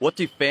What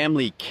do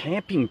family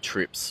camping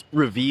trips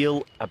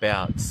reveal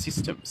about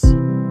systems?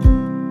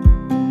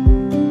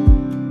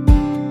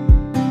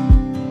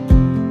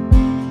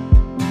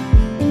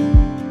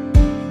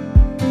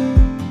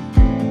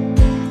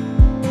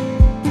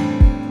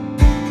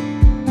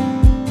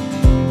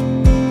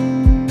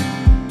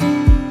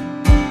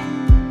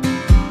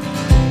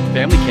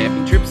 Family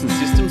camping trips and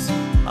systems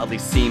hardly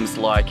seems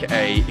like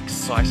a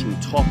exciting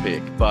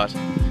topic, but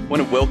I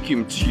want to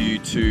welcome you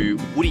to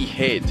Woody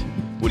Head.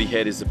 Woody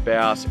Head is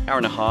about an hour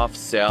and a half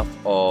south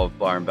of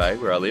Byron Bay,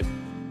 where I live.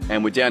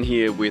 And we're down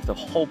here with a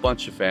whole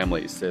bunch of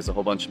families. There's a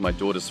whole bunch of my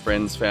daughter's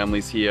friends'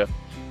 families here.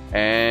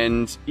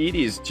 And it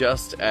is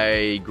just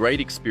a great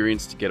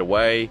experience to get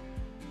away,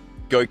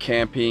 go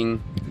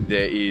camping.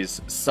 There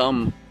is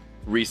some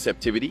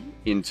receptivity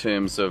in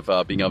terms of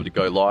being able to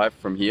go live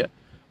from here.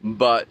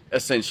 But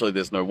essentially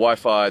there's no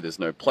Wi-Fi, there's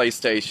no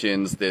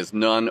PlayStations, there's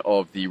none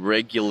of the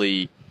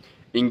regularly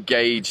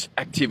engaged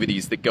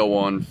activities that go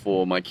on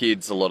for my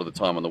kids a lot of the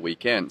time on the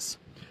weekends.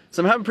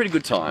 So I'm having a pretty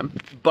good time,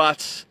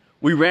 but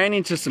we ran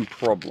into some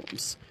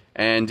problems.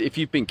 And if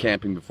you've been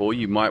camping before,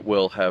 you might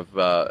well have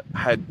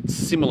had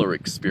similar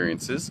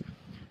experiences.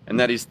 And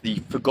that is the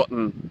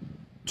forgotten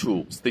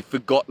tools, the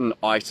forgotten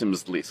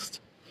items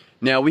list.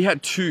 Now we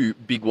had two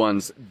big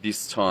ones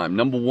this time.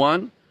 Number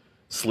one,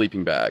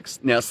 sleeping bags.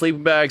 Now,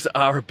 sleeping bags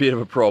are a bit of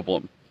a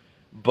problem,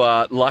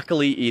 but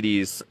luckily it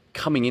is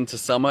coming into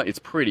summer. It's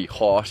pretty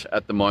hot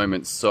at the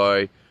moment,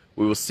 so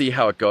we will see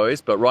how it goes.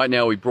 But right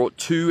now we brought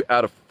 2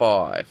 out of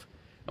 5, and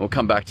we'll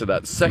come back to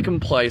that.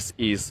 Second place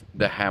is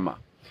the hammer.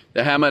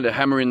 The hammer to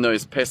hammer in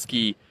those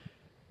pesky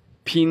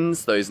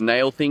pins, those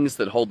nail things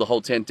that hold the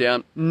whole tent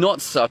down. Not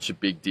such a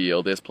big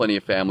deal. There's plenty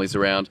of families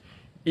around.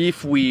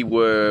 If we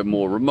were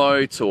more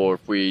remote or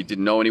if we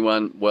didn't know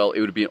anyone, well,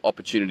 it would be an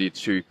opportunity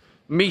to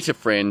meet a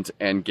friend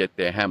and get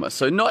their hammer.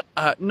 So not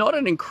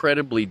an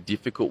incredibly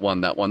difficult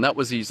one, that one. That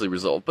was easily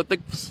resolved. But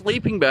the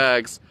sleeping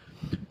bags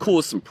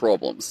caused some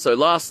problems. So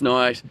last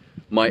night,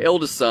 my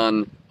eldest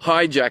son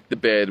hijacked the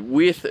bed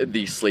with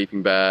the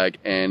sleeping bag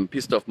and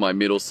pissed off my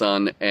middle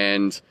son,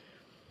 and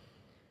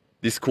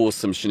this caused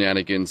some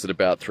shenanigans at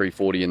about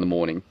 3:40 in the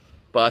morning.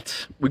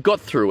 But we got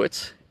through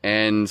it,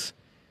 and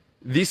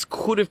this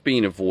could have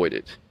been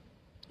avoided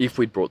if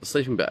we'd brought the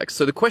sleeping bags.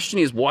 So the question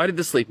is, why did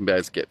the sleeping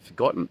bags get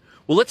forgotten?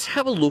 Well, let's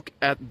have a look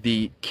at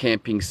the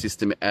camping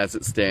system as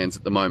it stands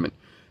at the moment.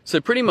 So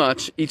pretty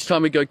much each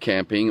time we go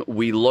camping,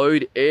 we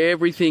load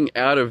everything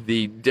out of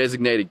the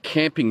designated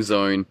camping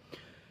zone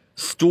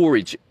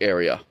storage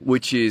area,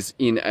 which is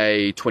in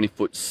a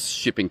 20-foot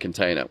shipping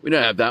container. We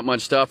don't have that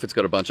much stuff. It's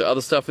got a bunch of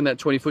other stuff in that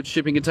 20-foot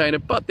shipping container,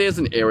 but there's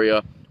an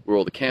area where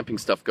all the camping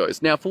stuff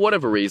goes. Now, for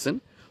whatever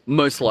reason,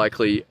 most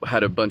likely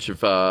had a bunch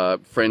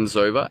of friends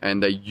over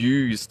and they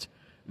used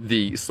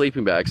the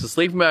sleeping bags. The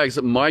sleeping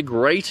bags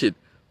migrated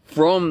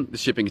from the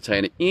shipping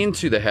container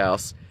into the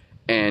house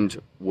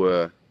and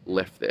were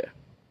left there.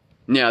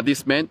 Now,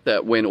 this meant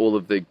that when all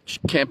of the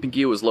camping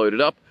gear was loaded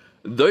up,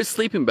 those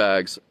sleeping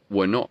bags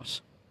were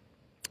not.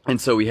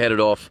 And so we headed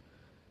off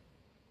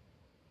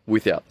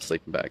without the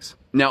sleeping bags.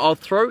 Now, I'll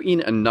throw in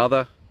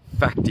another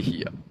factor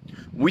here,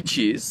 which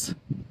is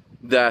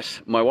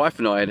that my wife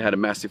and I had had a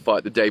massive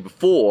fight the day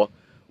before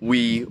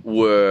we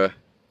were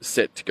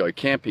set to go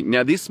camping.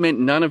 Now, this meant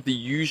none of the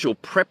usual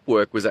prep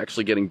work was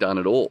actually getting done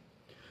at all.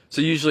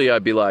 So usually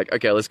I'd be like,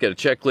 okay, let's get a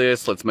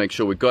checklist. Let's make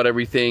sure we've got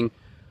everything.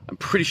 I'm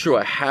pretty sure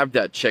I have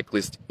that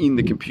checklist in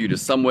the computer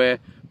somewhere.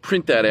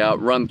 Print that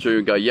out, run through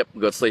and go, yep,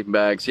 we've got sleeping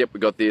bags. Yep, we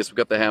got this. We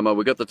got the hammer.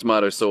 We got the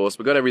tomato sauce.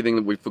 We got everything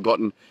that we've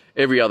forgotten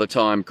every other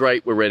time.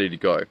 Great, we're ready to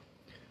go.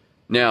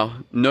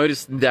 Now,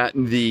 notice that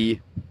the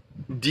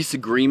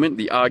disagreement,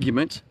 the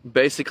argument,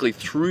 basically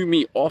threw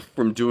me off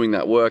from doing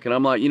that work. And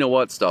I'm like, you know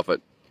what? Stuff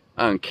it.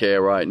 I don't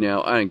care right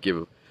now. I don't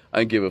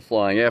give a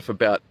flying F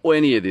about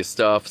any of this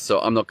stuff, so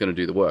I'm not going to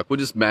do the work. We'll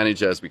just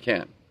manage as we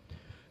can.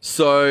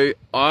 So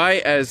I,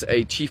 as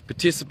a chief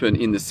participant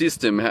in the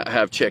system,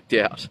 have checked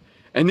out.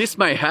 And this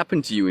may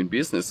happen to you in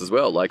business as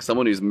well. Like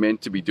someone who's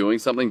meant to be doing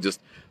something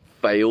just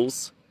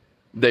fails.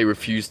 They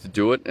refuse to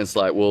do it. And it's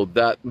like, well,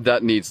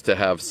 that needs to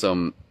have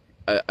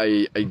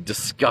a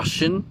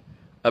discussion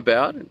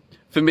about it.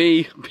 For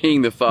me,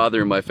 being the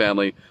father in my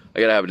family, I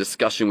got to have a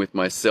discussion with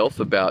myself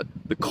about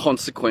the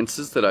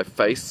consequences that I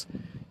face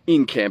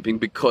in camping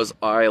because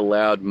I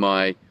allowed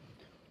my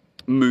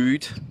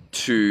mood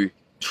to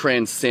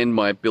transcend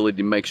my ability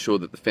to make sure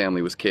that the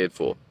family was cared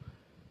for.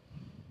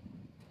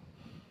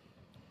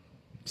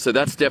 So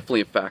that's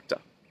definitely a factor.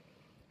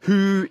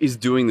 Who is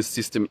doing the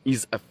system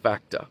is a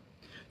factor.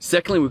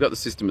 Secondly, we've got the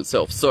system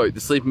itself. So the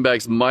sleeping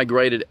bags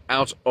migrated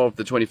out of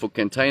the 20-foot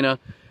container.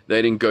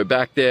 They didn't go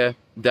back there.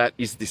 That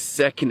is the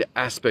second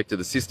aspect of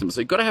the system.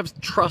 So you've got to have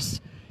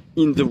trust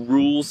in the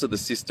rules of the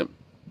system.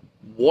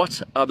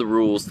 What are the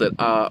rules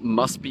that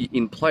must be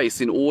in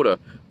place in order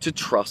to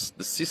trust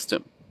the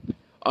system?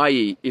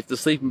 I.e., if the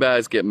sleeping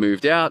bags get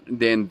moved out,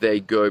 then they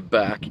go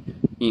back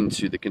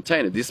into the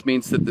container. This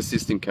means that the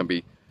system can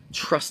be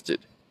trusted.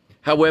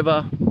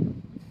 However,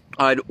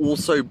 I'd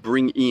also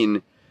bring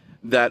in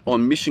that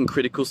on mission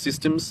critical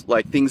systems,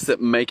 like things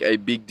that make a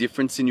big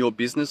difference in your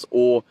business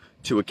or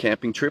to a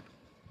camping trip,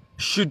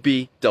 should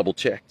be double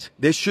checked.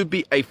 There should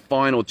be a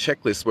final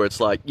checklist where it's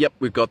like, yep,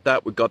 we've got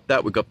that, we've got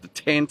that, we've got the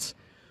tent,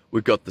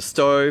 we've got the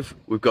stove,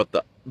 we've got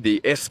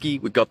the esky,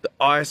 we've got the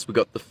ice, we've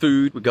got the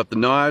food, we've got the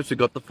knives, we've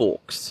got the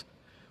forks,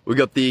 we've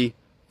got the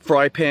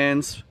fry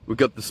pans, we've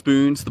got the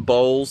spoons, the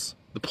bowls,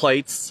 the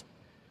plates,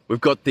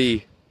 we've got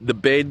the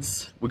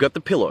beds, we've got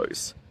the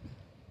pillows.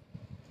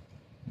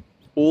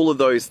 All of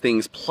those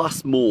things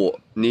plus more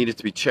needed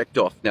to be checked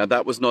off. Now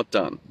that was not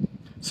done.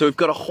 So we've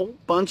got a whole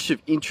bunch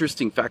of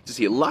interesting factors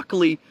here.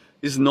 Luckily,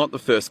 this is not the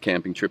first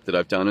camping trip that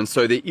I've done, and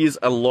so there is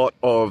a lot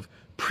of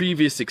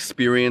previous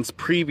experience,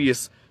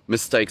 previous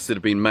mistakes that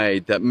have been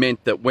made that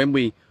meant that when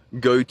we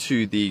go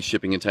to the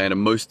shipping container,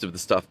 most of the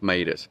stuff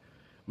made it.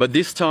 But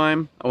this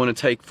time, I want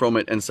to take from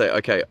it and say,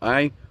 okay,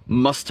 I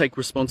must take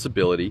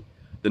responsibility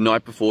the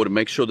night before to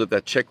make sure that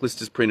that checklist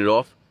is printed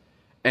off,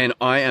 and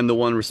I am the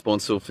one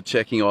responsible for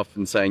checking off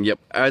and saying, yep,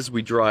 as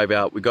we drive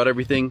out, we got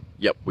everything?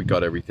 Yep, we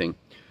got everything.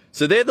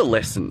 So they're the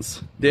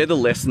lessons. They're the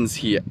lessons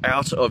here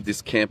out of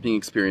this camping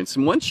experience.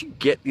 And once you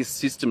get this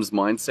systems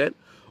mindset,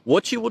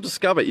 what you will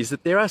discover is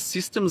that there are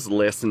systems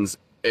lessons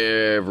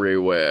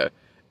everywhere.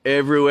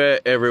 Everywhere.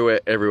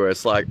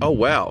 It's like, oh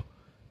wow,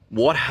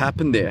 what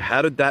happened there?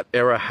 How did that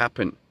error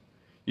happen?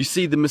 You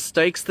see, the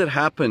mistakes that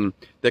happen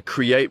that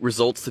create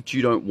results that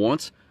you don't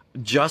want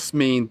just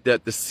mean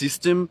that the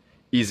system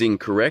is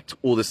incorrect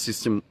or the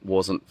system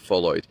wasn't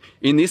followed.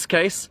 In this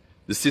case,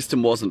 the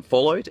system wasn't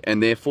followed,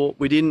 and therefore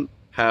we didn't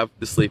have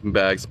the sleeping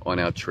bags on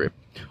our trip.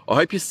 I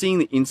hope you're seeing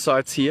the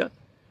insights here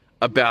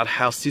about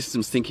how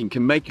systems thinking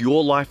can make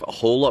your life a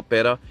whole lot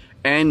better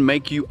and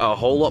make you a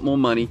whole lot more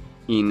money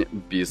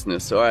in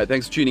business. All right,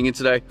 thanks for tuning in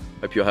today.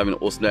 Hope you're having an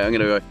awesome day. I'm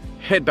gonna go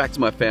head back to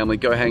my family,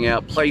 go hang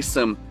out, play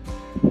some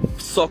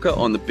soccer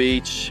on the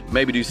beach,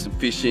 maybe do some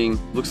fishing.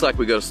 Looks like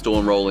we got a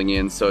storm rolling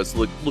in, so it's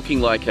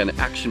looking like an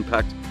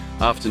action-packed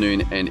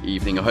afternoon and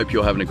evening. I hope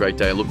you're having a great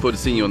day. I look forward to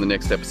seeing you on the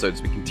next episode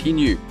as we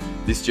continue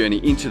this journey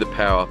into the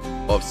power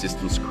of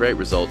systems to create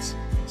results.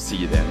 See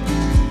you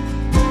then.